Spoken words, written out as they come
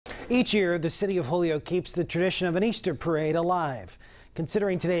Each year, the city of Holyoke keeps the tradition of an Easter parade alive.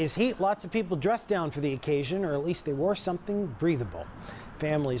 Considering today's heat, lots of people dressed down for the occasion, or at least they wore something breathable.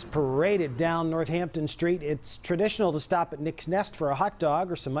 Families paraded down Northampton Street. It's traditional to stop at Nick's Nest for a hot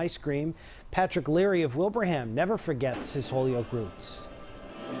dog or some ice cream. Patrick Leary of Wilbraham never forgets his Holyoke roots.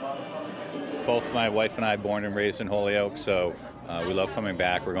 Both my wife and I born and raised in Holyoke, so we love coming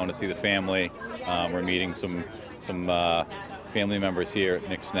back. We're going to see the family. We're meeting some family members here at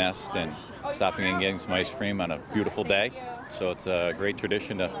Nick's Nest and stopping and getting some ice cream on a beautiful day. So it's a great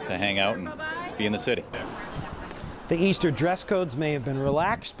tradition to hang out and be in the city. The Easter dress codes may have been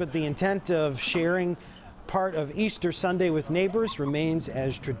relaxed, but the intent of sharing part of Easter Sunday with neighbors remains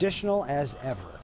as traditional as ever.